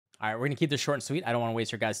All right, we're going to keep this short and sweet. I don't want to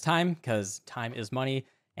waste your guys' time because time is money,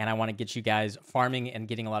 and I want to get you guys farming and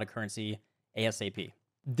getting a lot of currency ASAP.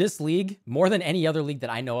 This league, more than any other league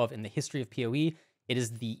that I know of in the history of PoE, it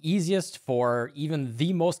is the easiest for even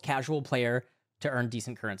the most casual player to earn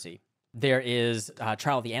decent currency. There is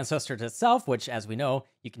Trial of the Ancestors itself, which, as we know,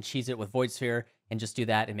 you can cheese it with Void Sphere and just do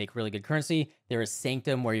that and make really good currency. There is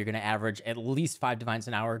Sanctum, where you're going to average at least 5 divines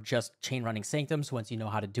an hour, just chain running Sanctums once you know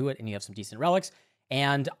how to do it and you have some decent relics.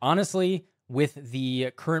 And honestly, with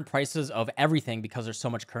the current prices of everything, because there's so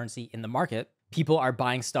much currency in the market, people are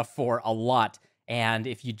buying stuff for a lot. And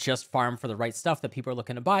if you just farm for the right stuff that people are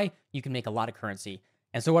looking to buy, you can make a lot of currency.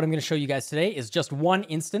 And so what I'm going to show you guys today is just one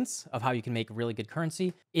instance of how you can make really good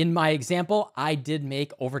currency. In my example, I did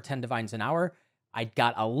make over 10 divines an hour. I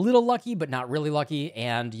got a little lucky, but not really lucky.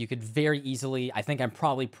 And you could very easily, I think I'm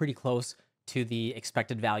probably pretty close to the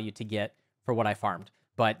expected value to get for what I farmed.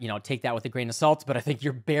 But, you know, take that with a grain of salt. But I think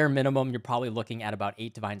your bare minimum, you're probably looking at about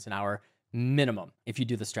 8 divines an hour minimum if you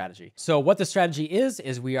do the strategy. So what the strategy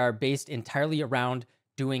is we are based entirely around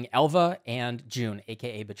doing Elva and June,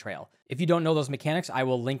 aka Betrayal. If you don't know those mechanics, I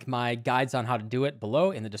will link my guides on how to do it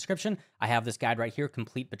below in the description. I have this guide right here,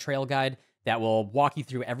 Complete Betrayal Guide, that will walk you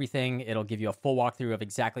through everything. It'll give you a full walkthrough of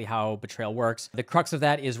exactly how Betrayal works. The crux of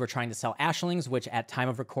that is we're trying to sell Ashlings, which at time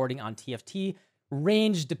of recording on TFT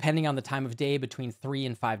range, depending on the time of day, between 3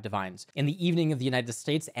 and 5 divines. In the evening of the United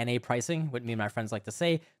States, NA pricing, what me and my friends like to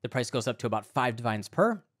say, the price goes up to about 5 divines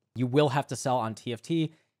per. You will have to sell on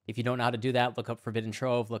TFT. If you don't know how to do that, look up Forbidden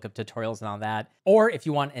Trove, look up tutorials and all that. Or if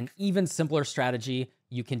you want an even simpler strategy,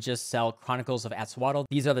 you can just sell Chronicles of Atzwaddle.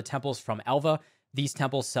 These are the temples from Elva. These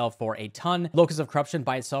temples sell for a ton. Locus of Corruption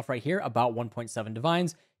by itself right here, about 1.7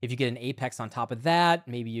 divines. If you get an Apex on top of that,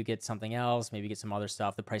 maybe you get something else, maybe you get some other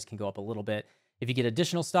stuff. The price can go up a little bit if you get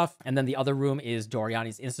additional stuff. And then the other room is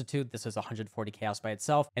Doriani's Institute. This is 140 chaos by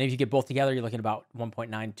itself. And if you get both together, you're looking at about 1.9,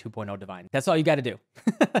 2.0 divine. That's all you got to do.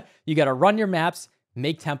 You got to run your maps,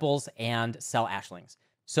 make temples, and sell Ashlings.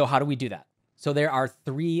 So how do we do that? So there are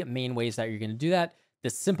 3 main ways that you're going to do that. The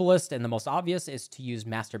simplest and the most obvious is to use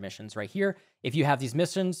master missions right here. If you have these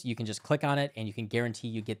missions, you can just click on it and you can guarantee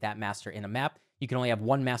you get that master in a map. You can only have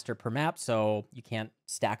 1 master per map, so you can't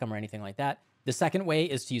stack them or anything like that. The second way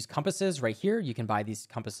is to use compasses right here. You can buy these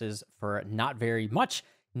compasses for not very much,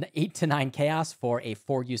 8 to 9 chaos for a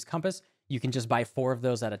 4-use compass. You can just buy 4 of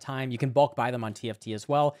those at a time. You can bulk buy them on TFT as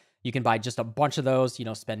well. You can buy just a bunch of those, you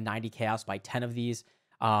know, spend 90 chaos, buy 10 of these.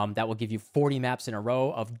 That will give you 40 maps in a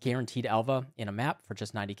row of guaranteed Elva in a map for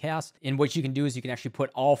just 90 chaos. And what you can do is you can actually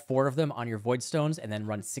put all 4 of them on your Void Stones and then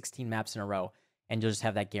run 16 maps in a row. And you'll just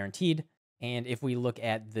have that guaranteed. And if we look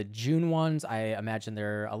at the June ones, I imagine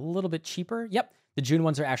they're a little bit cheaper. Yep, the June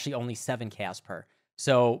ones are actually only 7 chaos per.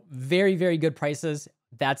 So very, very good prices.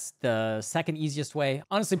 That's the second easiest way.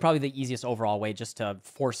 Honestly, probably the easiest overall way, just to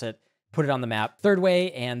force it, put it on the map. Third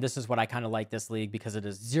way, and this is what I kind of like this league because it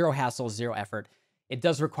is 0 hassle, 0 effort. It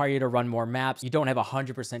does require you to run more maps. You don't have a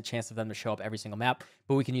 100% chance of them to show up every single map,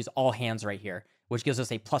 but we can use all hands right here, which gives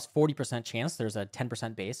us a plus 40% chance. There's a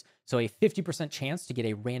 10% base. So a 50% chance to get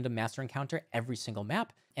a random master encounter every single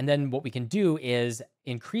map. And then what we can do is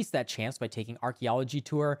increase that chance by taking Archaeology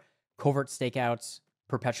Tour, Covert Stakeouts,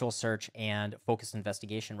 Perpetual Search, and Focused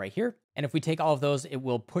Investigation right here. And if we take all of those, it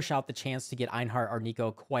will push out the chance to get Einhart or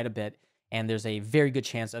Nico quite a bit. And there's a very good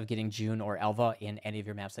chance of getting June or Elva in any of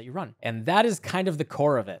your maps that you run. And that is kind of the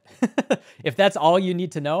core of it. If that's all you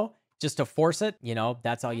need to know, just to force it, you know,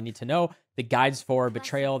 that's all you need to know. The guides for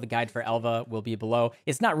Betrayal, the guide for Elva will be below.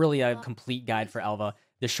 It's not really a complete guide for Elva.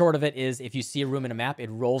 The short of it is if you see a room in a map, it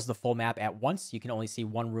rolls the full map at once. You can only see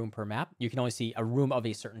 1 room per map. You can only see a room of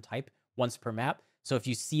a certain type once per map. So if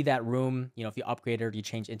you see that room, you know, if you upgrade or you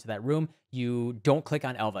change into that room, you don't click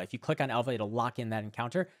on Elva. If you click on Elva, it'll lock in that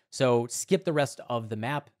encounter. So skip the rest of the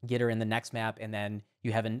map, get her in the next map, and then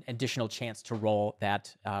you have an additional chance to roll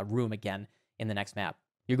that room again in the next map.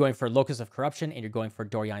 You're going for Locus of Corruption and you're going for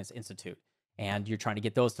Dorian's Institute. And you're trying to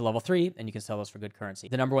get those to level 3, and you can sell those for good currency.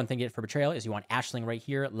 The number one thing to get for Betrayal is you want Ashling right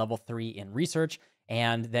here, level 3 in Research,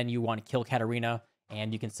 and then you want to kill Katarina,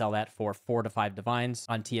 and you can sell that for 4 to 5 divines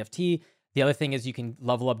on TFT. The other thing is you can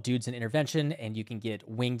level up dudes in Intervention, and you can get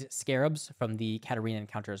Winged Scarabs from the Katarina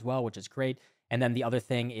encounter as well, which is great. And then the other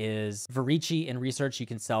thing is Varici in Research. You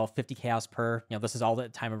can sell 50 chaos per, you know, this is all the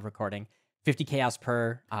time of recording, 50 chaos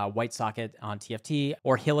per White Socket on TFT,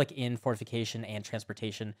 or Hillock in Fortification and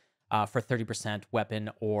Transportation for 30% weapon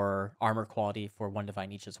or armor quality for 1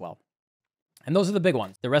 divine each as well. And those are the big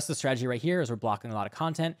ones. The rest of the strategy right here is we're blocking a lot of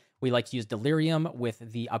content. We like to use Delirium with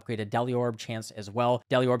the upgraded Deliorb chance as well.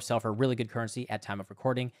 Deliorbs sell for really good currency at time of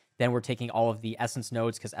recording. Then we're taking all of the essence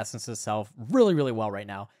nodes because essences sell really, really well right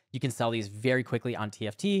now. You can sell these very quickly on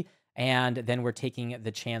TFT. And then we're taking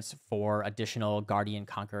the chance for additional Guardian,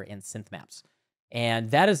 Conquer, and Synth maps.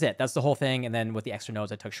 And that is it. That's the whole thing. And then with the extra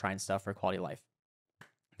nodes, I took Shrine stuff for quality of life.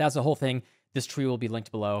 That's the whole thing. This tree will be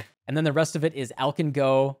linked below. And then the rest of it is Elk and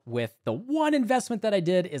Go, with the one investment that I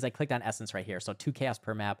did is I clicked on Essence right here. So 2 chaos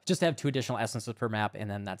per map, just to have 2 additional essences per map, and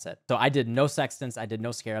then that's it. So I did no sextants, I did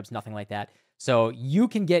no scarabs, nothing like that. So you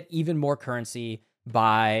can get even more currency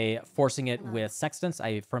by forcing it with sextants.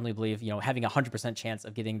 I firmly believe, having a 100% chance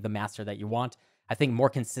of getting the master that you want. I think more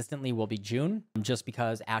consistently will be June, just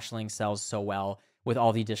because Ashling sells so well with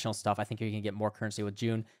all the additional stuff. I think you're going to get more currency with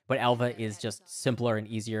June, but Elva is just simpler and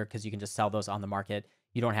easier because you can just sell those on the market.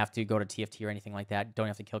 You don't have to go to TFT or anything like that. Don't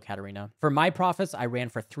have to kill Katarina. For my profits, I ran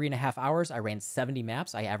for 3.5 hours. I ran 70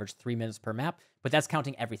 maps. I averaged 3 minutes per map, but that's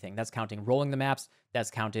counting everything. That's counting rolling the maps.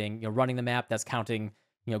 That's counting, running the map. That's counting,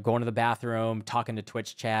 going to the bathroom, talking to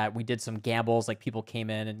Twitch chat. We did some gambles, like people came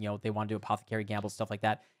in and, they want to do apothecary gambles, stuff like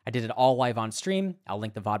that. I did it all live on stream. I'll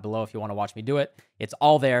link the VOD below if you want to watch me do it. It's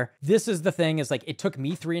all there. This is the thing, is like, it took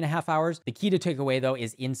me 3.5 hours. The key to take away though,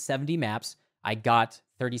 is in 70 maps, I got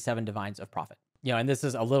 37 divines of profit. And this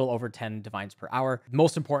is a little over 10 divines per hour.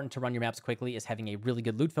 Most important to run your maps quickly is having a really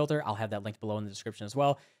good loot filter. I'll have that linked below in the description as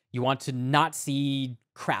well. You want to not see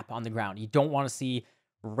crap on the ground. You don't want to see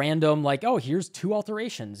random, like, oh, here's 2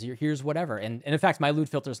 alterations, here's whatever. And in fact, my loot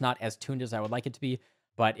filter is not as tuned as I would like it to be,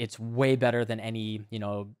 but it's way better than any,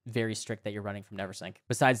 very strict that you're running from Neversink.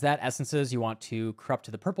 Besides that, essences, you want to corrupt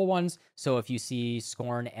to the purple ones. So if you see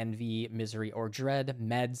Scorn, Envy, Misery, or Dread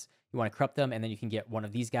meds, you want to corrupt them, and then you can get one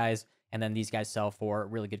of these guys, and then these guys sell for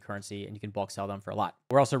really good currency, and you can bulk sell them for a lot.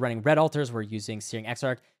 We're also running red altars. We're using Searing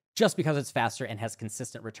Exarch just because it's faster and has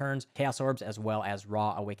consistent returns. Chaos Orbs, as well as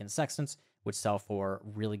raw Awakened Sextants, which sell for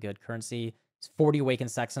really good currency. 40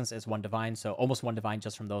 Awakened Sextants is 1 divine, so almost 1 divine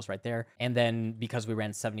just from those right there. And then because we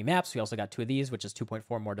ran 70 maps, we also got 2 of these, which is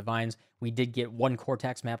 2.4 more divines. We did get 1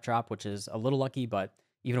 Cortex map drop, which is a little lucky, but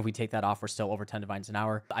even if we take that off, we're still over 10 divines an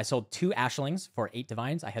hour. I sold 2 Ashlings for 8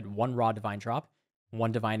 divines. I had 1 raw divine drop,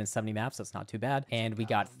 1 divine in 70 maps. That's not too bad. And we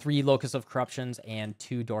got 3 Locus of Corruptions and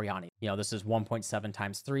 2 Doriani. This is 1.7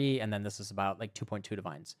 times 3, and then this is about like 2.2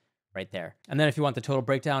 divines right there. And then if you want the total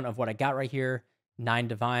breakdown of what I got right here, 9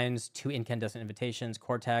 divines, 2 incandescent invitations,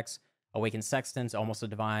 Cortex, Awakened Sextants, almost a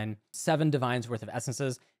divine, 7 divines worth of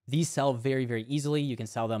essences. These sell very, very easily. You can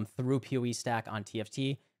sell them through PoE stack on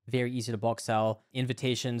TFT. Very easy to bulk sell.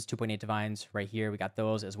 Invitations, 2.8 divines right here. We got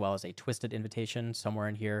those, as well as a twisted invitation somewhere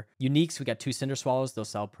in here. Uniques, we got 2 Cinder Swallows. Those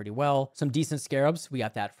sell pretty well. Some decent scarabs. We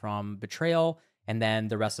got that from Betrayal, and then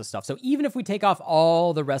the rest of the stuff. So even if we take off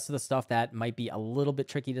all the rest of the stuff that might be a little bit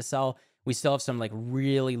tricky to sell, we still have some like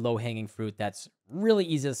really low hanging fruit that's really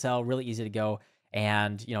easy to sell, really easy to go.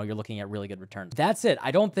 And you're looking at really good returns. That's it.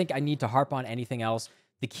 I don't think I need to harp on anything else.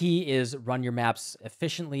 The key is run your maps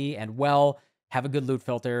efficiently and well, have a good loot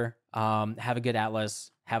filter, have a good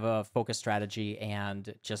atlas, have a focus strategy,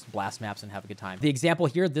 and just blast maps and have a good time. The example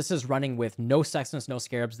here, this is running with no sextants, no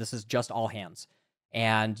scarabs. This is just all hands.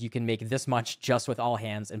 And you can make this much just with all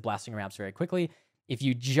hands and blasting your maps very quickly. If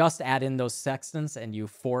you just add in those sextants and you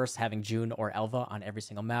force having June or Elva on every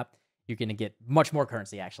single map, you're going to get much more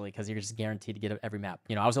currency, actually, because you're just guaranteed to get every map.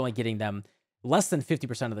 I was only getting them less than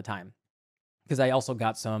 50% of the time, because I also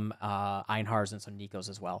got some Einhars and some Nikos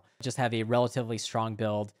as well. Just have a relatively strong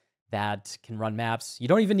build that can run maps. You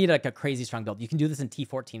don't even need like a crazy strong build. You can do this in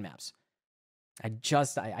T14 maps.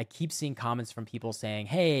 I keep seeing comments from people saying,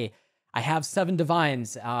 hey, I have 7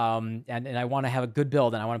 divines and I want to have a good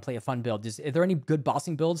build and I want to play a fun build. Are there any good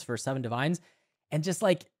bossing builds for 7 divines? And just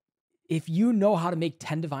like, if you know how to make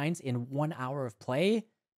 10 divines in 1 hour of play,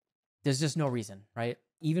 there's just no reason, right?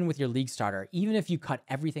 Even with your league starter, even if you cut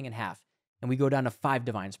everything in half and we go down to 5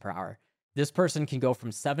 divines per hour, this person can go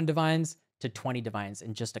from 7 divines to 20 divines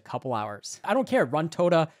in just a couple hours. I don't care. Run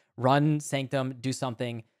Toda, run Sanctum, do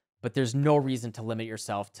something, but there's no reason to limit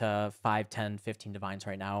yourself to 5, 10, 15 divines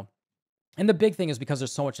right now. And the big thing is because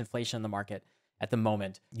there's so much inflation in the market at the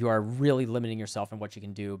moment, you are really limiting yourself in what you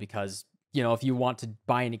can do because, if you want to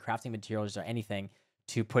buy any crafting materials or anything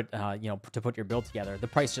to put, to put your build together, the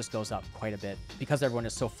price just goes up quite a bit because everyone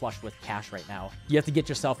is so flushed with cash right now. You have to get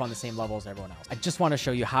yourself on the same level as everyone else. I just want to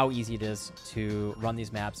show you how easy it is to run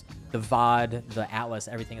these maps. The VOD, the Atlas,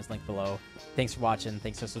 everything is linked below. Thanks for watching.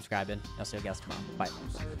 Thanks for subscribing. I'll see you guys tomorrow. Bye.